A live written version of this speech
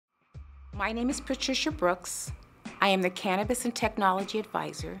My name is Patricia Brooks. I am the Cannabis and Technology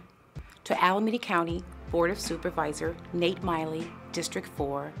Advisor to Alameda County Board of Supervisor Nate Miley, District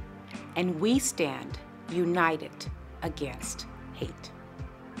 4, and we stand united against hate.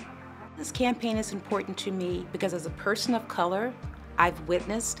 This campaign is important to me because as a person of color, I've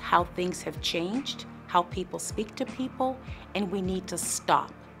witnessed how things have changed, how people speak to people, and we need to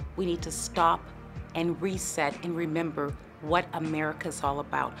stop. We need to stop and reset and remember what America's all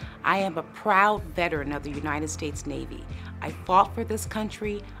about. I am a proud veteran of the United States Navy. I fought for this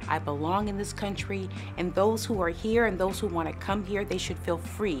country, I belong in this country, and those who are here and those who want to come here, they should feel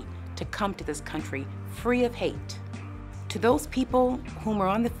free to come to this country, free of hate. To those people whom are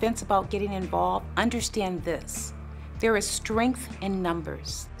on the fence about getting involved, understand this. There is strength in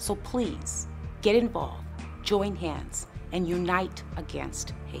numbers, so please get involved, join hands, and unite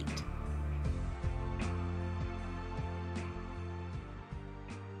against hate.